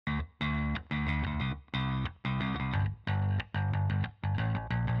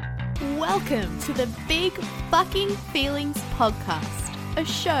Welcome to the Big Fucking Feelings Podcast, a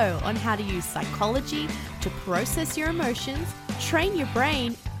show on how to use psychology to process your emotions, train your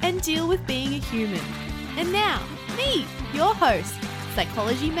brain, and deal with being a human. And now, me, your host,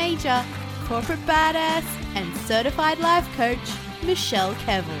 psychology major, corporate badass, and certified life coach, Michelle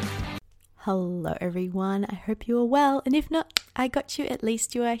Kevill. Hello everyone, I hope you are well, and if not, I got you, at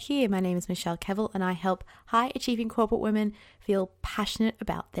least you are here. My name is Michelle Kevill and I help high-achieving corporate women feel passionate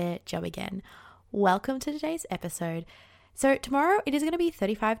about their job again. Welcome to today's episode. So tomorrow it is going to be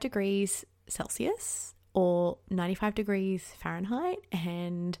 35 degrees Celsius or 95 degrees Fahrenheit,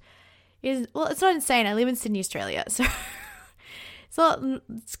 and it's not insane. I live in Sydney, Australia, so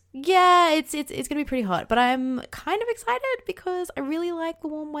it's going to be pretty hot, but I'm kind of excited because I really like the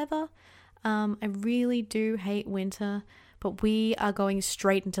warm weather. I really do hate winter, but we are going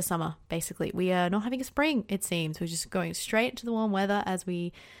straight into summer, basically. We are not having a spring, it seems. We're just going straight into the warm weather as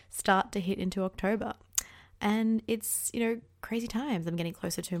we start to hit into October. And it's, crazy times. I'm getting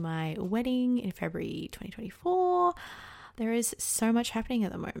closer to my wedding in February 2024. There is so much happening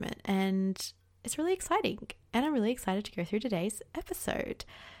at the moment, and it's really exciting. And I'm really excited to go through today's episode.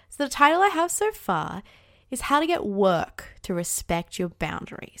 So the title I have so far is How to Get Work to Respect Your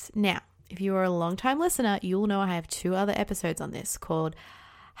Boundaries. Now, if you are a long-time listener, you'll know I have 2 other episodes on this called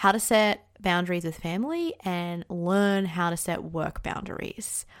How to Set Boundaries with Family and Learn How to Set Work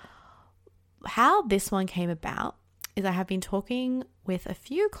Boundaries. How this one came about is I have been talking with a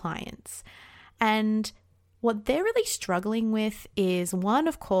few clients, and what they're really struggling with is one,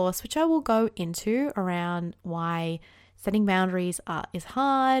 of course, which I will go into around why setting boundaries is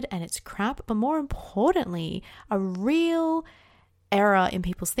hard and it's crap, but more importantly, a real error in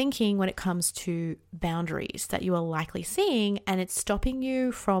people's thinking when it comes to boundaries that you are likely seeing, and it's stopping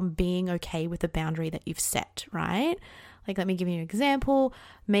you from being okay with the boundary that you've set, right? Like, let me give you an example.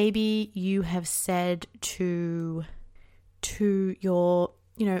 Maybe you have said to your,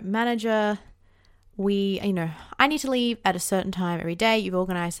 manager, I need to leave at a certain time every day. You've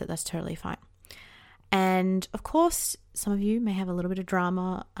organized it. That's totally fine. And of course, some of you may have a little bit of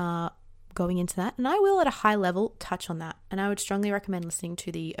drama going into that, and I will at a high level touch on that, and I would strongly recommend listening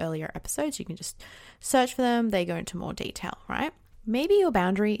to the earlier episodes. You can just search for them. They go into more detail, right? Maybe your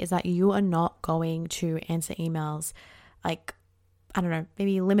boundary is that you are not going to answer emails, like, I don't know,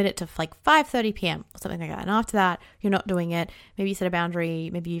 maybe limit it to like 5:30 p.m. or something like that, and after that you're not doing it. Maybe you set a boundary,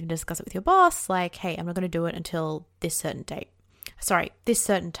 maybe you even discuss it with your boss, like, hey, I'm not going to do it until this certain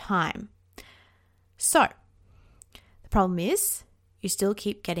time. So the problem is you still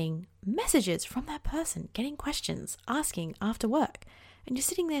keep getting messages from that person, getting questions, asking after work. And you're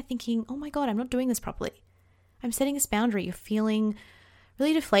sitting there thinking, oh my God, I'm not doing this properly. I'm setting this boundary. You're feeling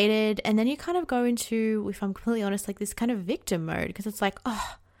really deflated. And then you kind of go into, if I'm completely honest, like this kind of victim mode, because it's like,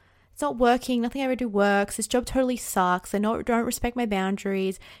 oh, it's not working. Nothing I ever do works. This job totally sucks. They don't respect my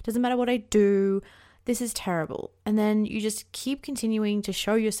boundaries. Doesn't matter what I do. This is terrible. And then you just keep continuing to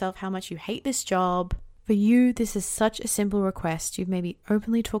show yourself how much you hate this job. For you, this is such a simple request. You've maybe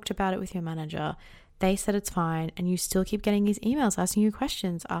openly talked about it with your manager. They said it's fine, and you still keep getting these emails asking you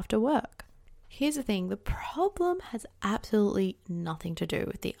questions after work. Here's the thing. The problem has absolutely nothing to do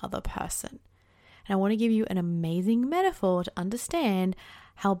with the other person. And I want to give you an amazing metaphor to understand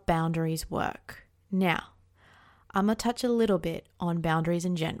how boundaries work. Now, I'm going to touch a little bit on boundaries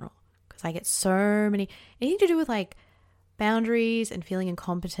in general, because I get so many, anything to do with like boundaries and feeling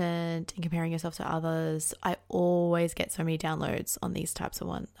incompetent and comparing yourself to others. I always get so many downloads on these types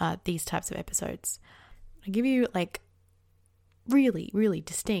of episodes. I give you like really, really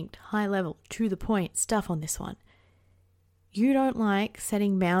distinct, high level, to the point stuff on this one. You don't like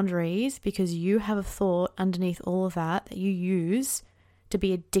setting boundaries because you have a thought underneath all of that you use to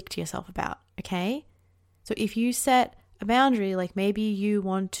be a dick to yourself about, okay? So if you set a boundary, like maybe you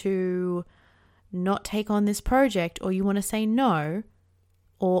want to not take on this project, or you want to say no,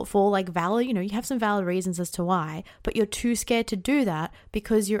 or for like valid, you have some valid reasons as to why, but you're too scared to do that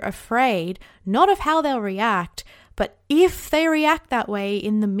because you're afraid not of how they'll react, but if they react that way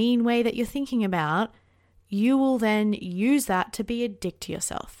in the mean way that you're thinking about, you will then use that to be a dick to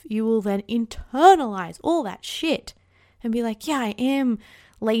yourself. You will then internalize all that shit and be like, yeah, I am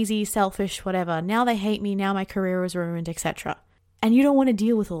lazy, selfish, whatever. Now they hate me. Now my career is ruined, etc. And you don't want to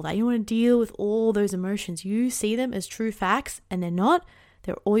deal with all that. You don't want to deal with all those emotions. You see them as true facts, and they're not.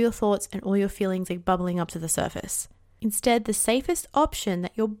 They're all your thoughts and all your feelings like bubbling up to the surface. Instead, the safest option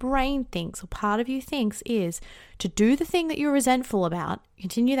that your brain thinks or part of you thinks is to do the thing that you're resentful about,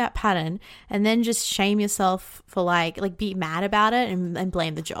 continue that pattern, and then just shame yourself for like be mad about it and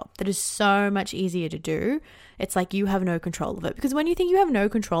blame the job. That is so much easier to do. It's like you have no control of it, because when you think you have no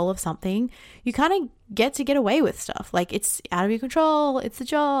control of something, you kind of get away with stuff. Like, it's out of your control. It's the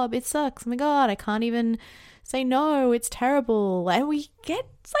job. It sucks. Oh my God, I can't even say no. It's terrible. And we get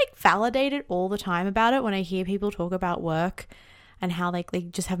like validated all the time about it when I hear people talk about work and how like they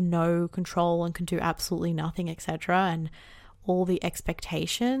just have no control and can do absolutely nothing, etc. And all the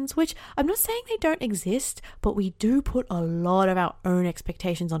expectations, which I'm not saying they don't exist, but we do put a lot of our own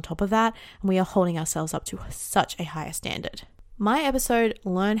expectations on top of that, and we are holding ourselves up to such a higher standard. My episode,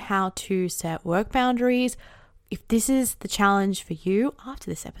 Learn How to Set Work Boundaries. If this is the challenge for you after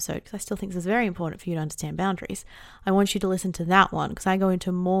this episode, because I still think this is very important for you to understand boundaries, I want you to listen to that one, because I go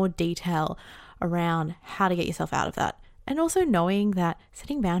into more detail around how to get yourself out of that. And also knowing that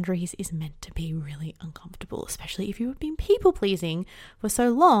setting boundaries is meant to be really uncomfortable, especially if you have been people pleasing for so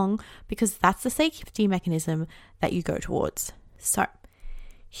long, because that's the safety mechanism that you go towards. So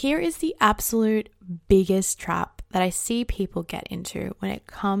here is the absolute biggest trap that I see people get into when it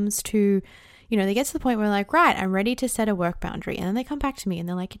comes to, they get to the point where like, right, I'm ready to set a work boundary. And then they come back to me and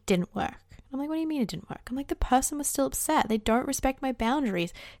they're like, it didn't work. I'm like, what do you mean it didn't work? I'm like, the person was still upset. They don't respect my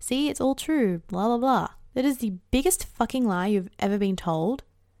boundaries. See, it's all true, blah, blah, blah. That is the biggest fucking lie you've ever been told,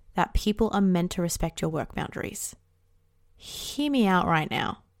 that people are meant to respect your work boundaries. Hear me out right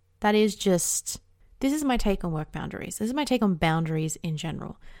now. This is my take on work boundaries. This is my take on boundaries in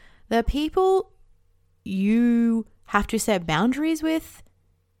general. The people you have to set boundaries with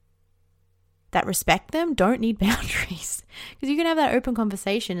that respect them don't need boundaries, because you can have that open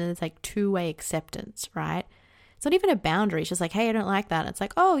conversation and it's like two-way acceptance, right? It's not even a boundary. It's just like, hey, I don't like that. It's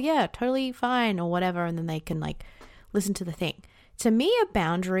like, oh yeah, totally fine or whatever. And then they can like listen to the thing. To me, a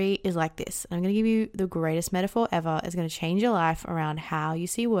boundary is like this. I'm going to give you the greatest metaphor ever. It's going to change your life around how you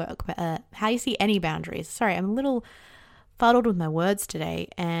see work, how you see any boundaries. Sorry, I'm a little fuddled with my words today,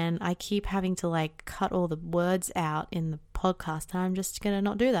 and I keep having to like cut all the words out in the podcast. And I'm just going to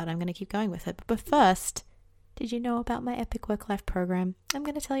not do that. I'm going to keep going with it. But first, did you know about my Epic Work-Life program? I'm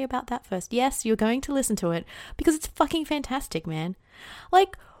going to tell you about that first. Yes, you're going to listen to it because it's fucking fantastic, man.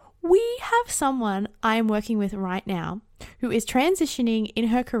 Like, we have someone I'm working with right now who is transitioning in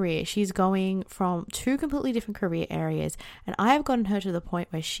her career. She's going from two completely different career areas, and I have gotten her to the point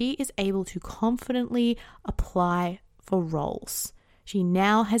where she is able to confidently apply for roles. She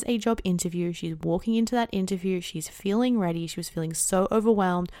now has a job interview. She's walking into that interview. She's feeling ready. She was feeling so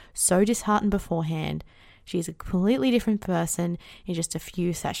overwhelmed, so disheartened beforehand. She's a completely different person in just a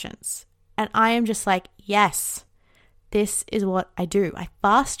few sessions. And I am just like, yes, this is what I do. I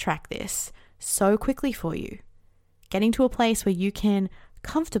fast track this so quickly for you. Getting to a place where you can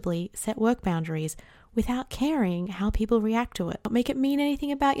comfortably set work boundaries without caring how people react to it. Don't make it mean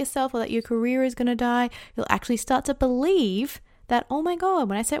anything about yourself or that your career is going to die. You'll actually start to believe that, oh my God,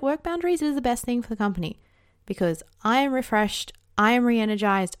 when I set work boundaries, it is the best thing for the company, because I am refreshed, I am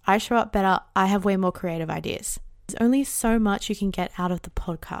re-energized, I show up better, I have way more creative ideas. There's only so much you can get out of the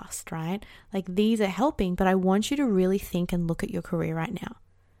podcast, right? Like, these are helping, but I want you to really think and look at your career right now.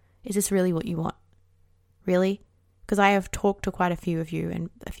 Is this really what you want? Really? Because I have talked to quite a few of you and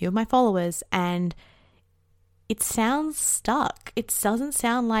a few of my followers, and it sounds stuck. It sounds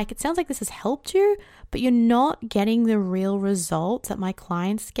like this has helped you, but you're not getting the real results that my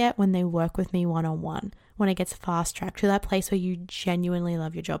clients get when they work with me one-on-one. When it gets fast-tracked to that place where you genuinely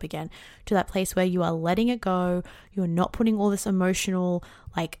love your job again, to that place where you are letting it go, you're not putting all this emotional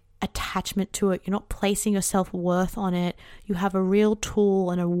attachment to it, you're not placing your self-worth on it, you have a real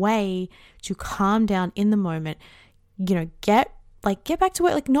tool and a way to calm down in the moment, get back to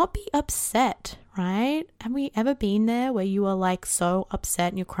it, not be upset, right? Have we ever been there where you are so upset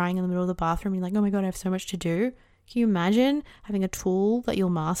and you're crying in the middle of the bathroom and you're like, oh my God, I have so much to do? Can you imagine having a tool that you'll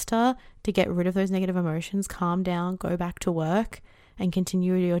master to get rid of those negative emotions, calm down, go back to work and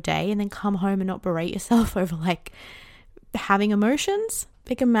continue your day, and then come home and not berate yourself over having emotions?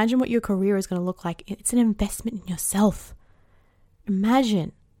 Imagine what your career is going to look like. It's an investment in yourself.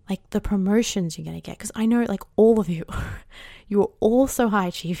 Imagine the promotions you're going to get, because I know all of you, you are all so high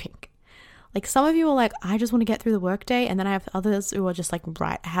achieving. Some of you are I just want to get through the workday, and then I have others who are just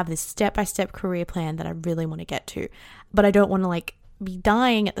right, I have this step-by-step career plan that I really want to get to, but I don't want to be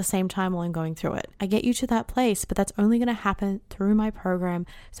dying at the same time while I'm going through it. I get you to that place, but that's only going to happen through my program.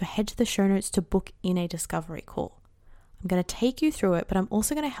 So head to the show notes to book in a discovery call. I'm going to take you through it, but I'm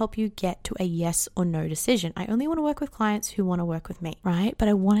also going to help you get to a yes or no decision. I only want to work with clients who want to work with me, right? But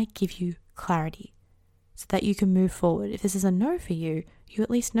I want to give you clarity. so that you can move forward. If this is a no for you, you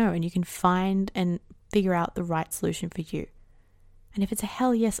at least know and you can find and figure out the right solution for you. And if it's a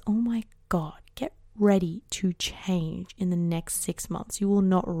hell yes, oh my God, get ready to change in the next 6 months. You will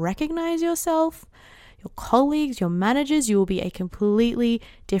not recognize yourself, your colleagues, your managers. You will be a completely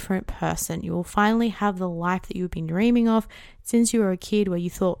different person. You will finally have the life that you've been dreaming of since you were a kid, where you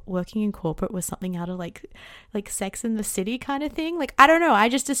thought working in corporate was something out of like Sex and the City kind of thing. Like, I don't know. I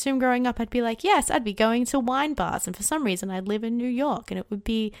just assumed growing up I'd be like, yes, I'd be going to wine bars. And for some reason I'd live in New York and it would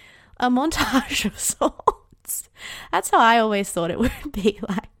be a montage of sorts. That's how I always thought it would be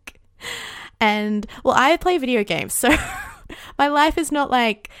like. And well, I play video games, so my life is not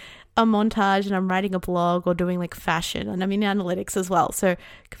like a montage and I'm writing a blog or doing like fashion, and I'm in analytics as well, so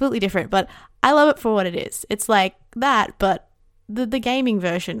completely different. But I love it for what it is. It's like that, but the gaming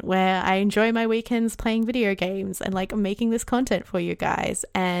version, where I enjoy my weekends playing video games and like making this content for you guys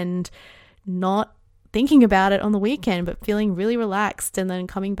and not thinking about it on the weekend, but feeling really relaxed and then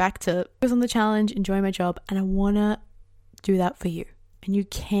coming back to focus on the challenge, enjoy my job. And I want to do that for you. And you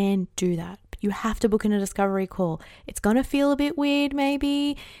can do that. But you have to book in a discovery call. It's going to feel a bit weird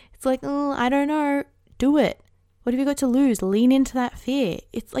maybe. It's like, oh, I don't know. Do it. What have you got to lose? Lean into that fear.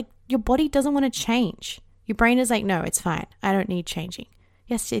 It's like your body doesn't want to change. Your brain is like, no, it's fine. I don't need changing.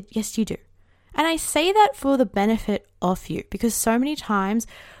 Yes, you do. And I say that for the benefit of you, because so many times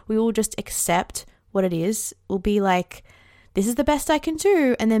we will just accept what it is. We'll be like, this is the best I can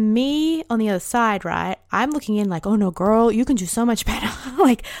do. And then me on the other side, right? I'm looking in like, oh no, girl, you can do so much better.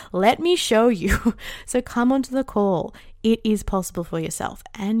 Like, let me show you. So come onto the call. It is possible for yourself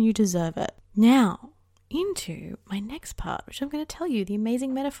and you deserve it. Now, into my next part, which I'm going to tell you the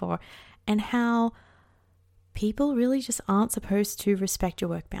amazing metaphor and how people really just aren't supposed to respect your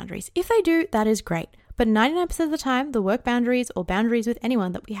work boundaries. If they do, that is great. But 99% of the time, the work boundaries or boundaries with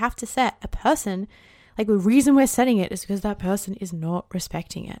anyone that we have to set, a person, like the reason we're setting it is because that person is not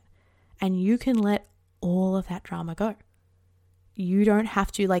respecting it. And you can let all of that drama go. You don't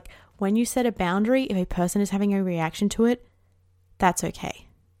have to, like, when you set a boundary, if a person is having a reaction to it, that's okay.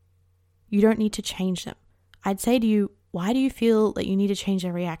 You don't need to change them. I'd say to you, why do you feel that you need to change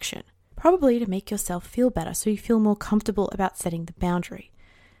their reaction? Probably to make yourself feel better, so you feel more comfortable about setting the boundary.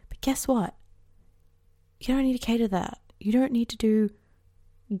 But guess what? You don't need to cater that. You don't need to do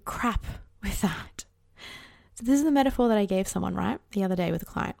crap with that. So this is the metaphor that I gave someone, right, the other day with a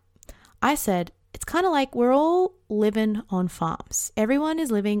client. I said, it's kind of like we're all living on farms. Everyone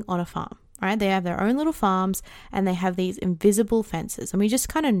is living on a farm, right? They have their own little farms and they have these invisible fences. And we just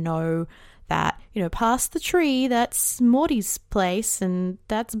kind of know that, you know, past the tree, that's Morty's place and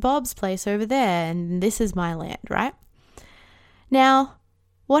that's Bob's place over there. And this is my land, right? Now,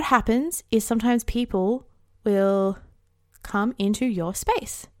 what happens is sometimes people will come into your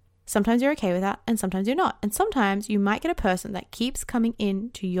space. Sometimes you're okay with that and sometimes you're not. And sometimes you might get a person that keeps coming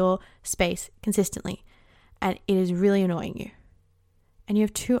into your space consistently and it is really annoying you. And you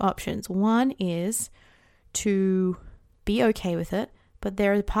have two options. One is to be okay with it, but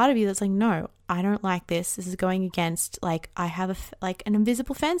there is a part of you that's like, no, I don't like this. This is going against, like, I have an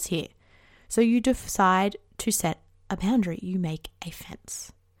invisible fence here. So you decide to set a boundary. You make a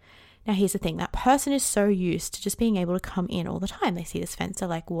fence. Now, here's the thing. That person is so used to just being able to come in all the time. They see this fence. They're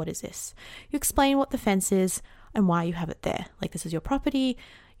like, what is this? You explain what the fence is and why you have it there. Like, this is your property.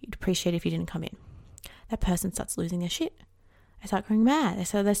 You'd appreciate it if you didn't come in. That person starts losing their shit. They start going mad.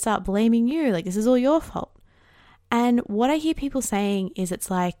 So they start blaming you. Like, this is all your fault. And what I hear people saying is it's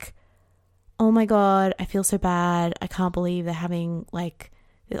like, oh my God, I feel so bad. I can't believe they're having like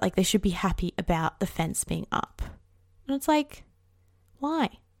they should be happy about the fence being up. And it's like, why?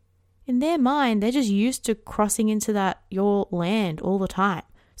 In their mind, they're just used to crossing into that your land all the time.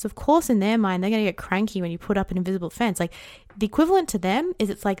 So of course, in their mind, they're going to get cranky when you put up an invisible fence. Like, the equivalent to them is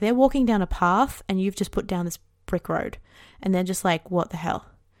it's like they're walking down a path and you've just put down this brick road. And they're just like, what the hell?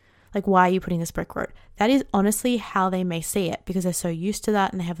 Like, why are you putting this brick road? That is honestly how they may see it because they're so used to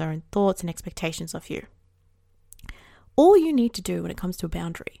that and they have their own thoughts and expectations of you. All you need to do when it comes to a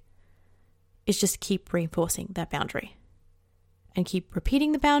boundary is just keep reinforcing that boundary and keep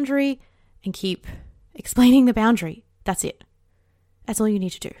repeating the boundary and keep explaining the boundary. That's it. That's all you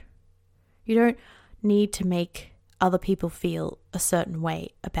need to do. You don't need to make other people feel a certain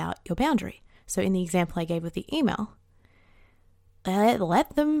way about your boundary. So in the example I gave with the email,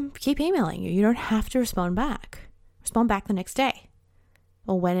 let them keep emailing you. You don't have to respond back. Respond back the next day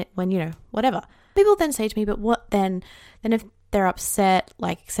or when whatever. People then say to me, but what then if they're upset,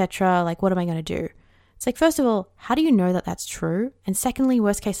 like, etc., like, what am I going to do? It's like, first of all, how do you know that that's true? And secondly,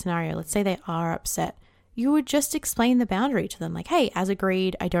 worst case scenario, let's say they are upset. You would just explain the boundary to them. Like, hey, as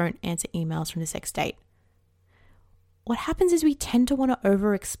agreed, I don't answer emails from this X date. what happens is we tend to want to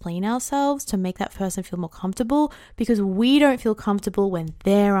over-explain ourselves to make that person feel more comfortable because we don't feel comfortable when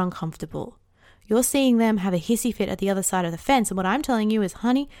they're uncomfortable. You're seeing them have a hissy fit at the other side of the fence, and what I'm telling you is,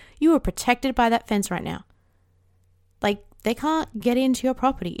 honey, you are protected by that fence right now. Like, they can't get into your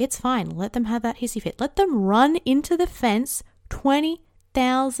property. It's fine. Let them have that hissy fit. Let them run into the fence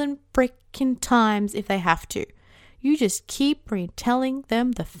 20,000 freaking times if they have to. You just keep retelling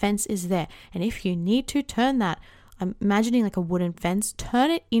them the fence is there. And if you need to turn that, I'm imagining like a wooden fence,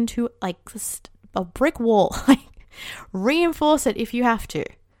 turn it into like a brick wall. Like, reinforce it if you have to.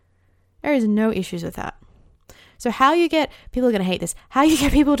 There is no issues with that. So how you get, people are going to hate this, how you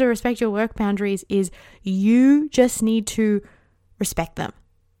get people to respect your work boundaries is you just need to respect them.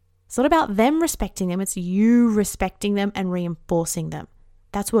 It's not about them respecting them, it's you respecting them and reinforcing them.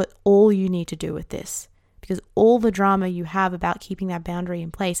 That's what all you need to do with this. Because all the drama you have about keeping that boundary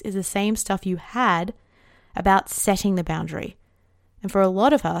in place is the same stuff you had about setting the boundary. And for a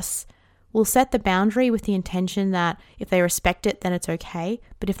lot of us, we'll set the boundary with the intention that if they respect it, then it's okay.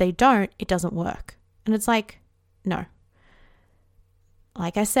 But if they don't, it doesn't work. And it's like, no.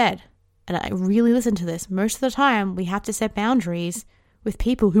 Like I said, and I really listen to this, most of the time we have to set boundaries with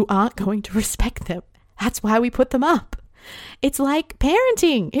people who aren't going to respect them. That's why we put them up. It's like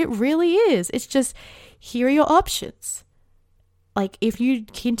parenting. It really is. It's just, here are your options. Like, if you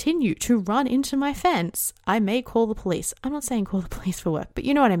continue to run into my fence, I may call the police. I'm not saying call the police for work, but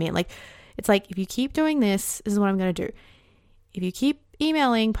you know what I mean. Like, it's like, if you keep doing this, this is what I'm going to do. If you keep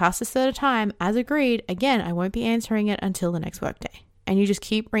emailing past this third time, as agreed, again, I won't be answering it until the next workday. And you just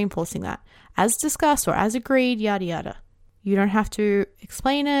keep reinforcing that. As discussed or as agreed, yada, yada. You don't have to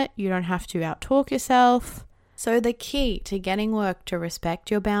explain it. You don't have to out-talk yourself. So the key to getting work to respect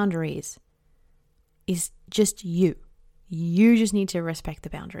your boundaries is just you. You just need to respect the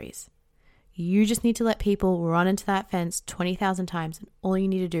boundaries. You just need to let people run into that fence 20,000 times, and all you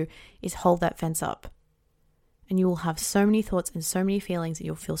need to do is hold that fence up. And you will have so many thoughts and so many feelings that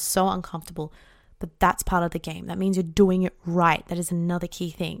you'll feel so uncomfortable, but that's part of the game. That means you're doing it right. That is another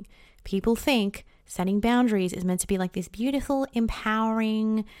key thing. People think setting boundaries is meant to be like this beautiful,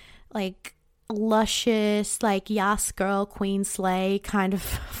 empowering, like luscious, like yes girl, queen slay kind of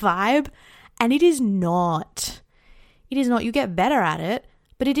vibe. And it is not. It is not. You get better at it,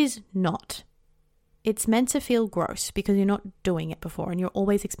 but it is not. It's meant to feel gross because you're not doing it before and you're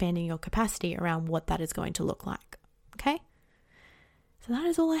always expanding your capacity around what that is going to look like. Okay? So that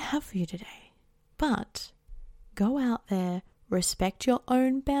is all I have for you today. But go out there, respect your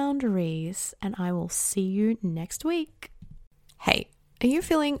own boundaries, and I will see you next week. Hey, are you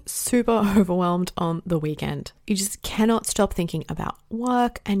feeling super overwhelmed on the weekend? You just cannot stop thinking about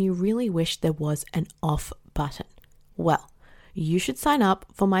work and you really wish there was an off button. Well, you should sign up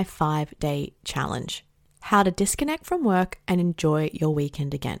for my 5-day challenge. How to disconnect from work and enjoy your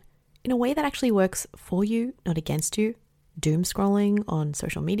weekend again in a way that actually works for you, not against you. Doom scrolling on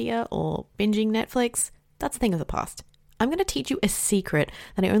social media or binging Netflix, that's a thing of the past. I'm going to teach you a secret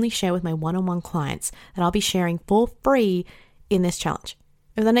that I only share with my one-on-one clients that I'll be sharing for free in this challenge.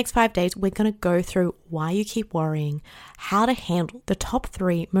 Over the next 5 days, we're going to go through why you keep worrying, how to handle the top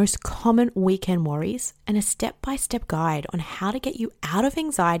 3 most common weekend worries, and a step-by-step guide on how to get you out of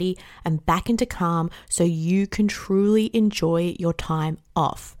anxiety and back into calm so you can truly enjoy your time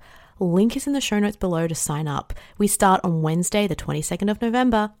off. Link is in the show notes below to sign up. We start on Wednesday, the 22nd of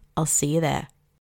November. I'll see you there.